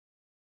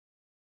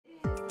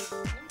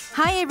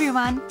Hi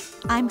everyone,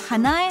 I'm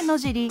Hanae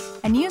Nojiri,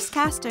 a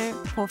newscaster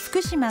for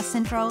Fukushima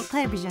Central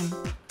Television.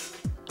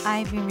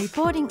 I've been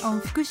reporting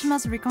on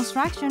Fukushima's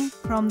reconstruction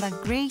from the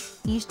Great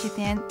East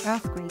Japan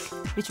earthquake,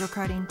 which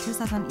occurred in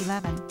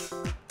 2011.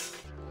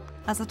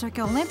 As the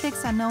Tokyo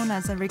Olympics are known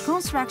as the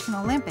Reconstruction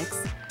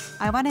Olympics,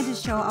 I wanted to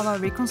show our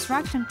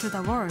reconstruction to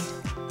the world.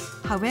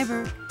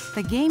 However,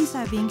 the games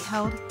are being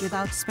held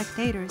without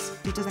spectators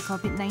due to the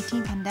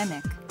COVID-19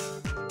 pandemic.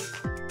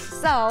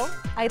 So,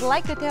 I'd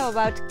like to tell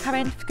about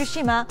current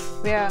Fukushima,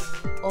 where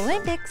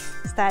Olympics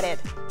started.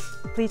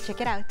 Please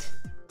check it out.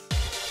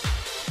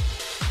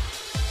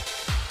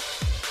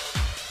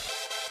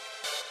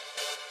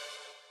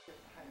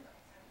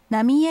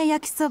 Namie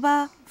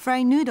Yakisoba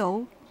fried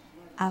noodle,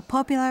 a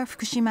popular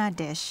Fukushima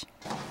dish.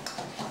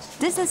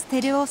 This is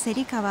Teruo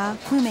Serikawa,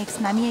 who makes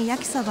Namie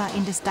Yakisoba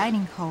in this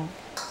dining hall.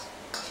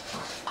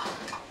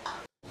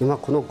 今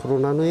このコロ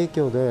ナの影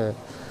響で、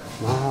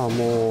まあ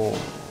も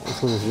う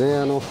そうです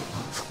ね、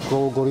復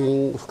興五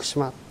輪福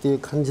島っていう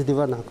感じで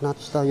はなくなっ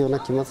たような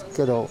気もする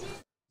けど。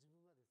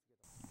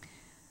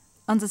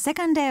On the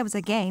second day of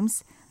the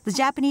games, the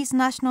Japanese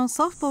national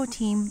softball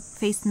team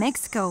faced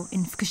Mexico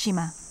in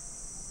Fukushima.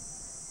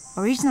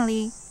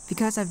 Originally,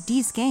 because of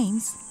these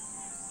games,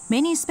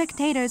 many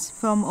spectators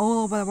from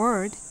all over the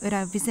world would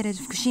have visited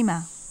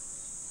Fukushima.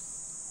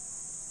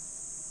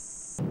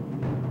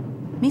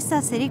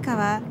 Mr.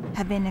 Serikawa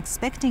had been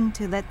expecting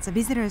to let the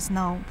visitors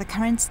know the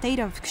current state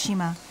of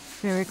Fukushima,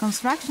 where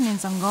reconstruction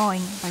is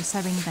ongoing, by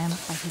serving them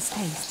by his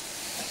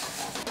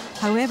taste.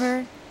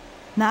 However,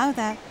 now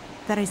that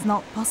is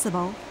not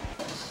possible,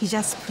 he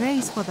just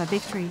prays for the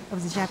victory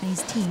of the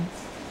Japanese team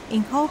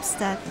in hopes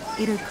that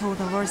it will call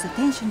the world's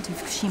attention to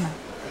Fukushima.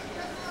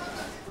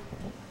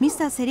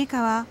 Mr.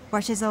 Serikawa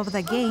watches over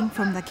the game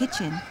from the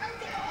kitchen.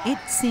 It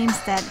seems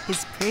that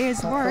his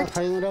prayers worked.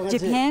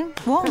 Japan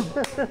won!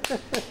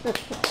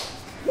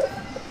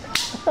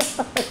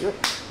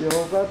 よ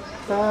かっ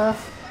た。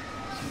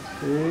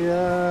いや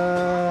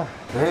ー、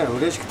ね、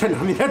嬉しくて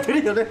涙出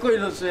るよね、こういう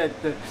の試合っ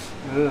て。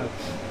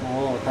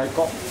もう最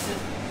高。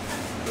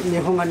日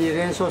本が2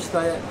連勝し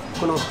た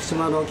この福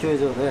島の球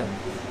場で、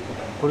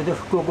これで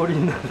復興五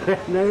輪なんだよ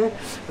ね。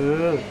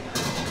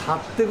勝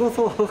ってこ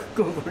そ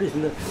復興五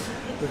輪のス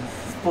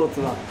ポー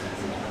ツは。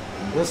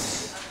よ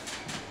し。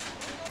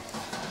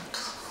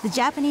The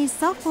Japanese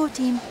softball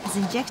team has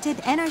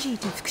injected energy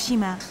to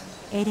Fukushima,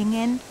 aiding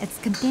in its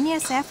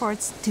continuous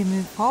efforts to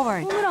move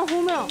forward.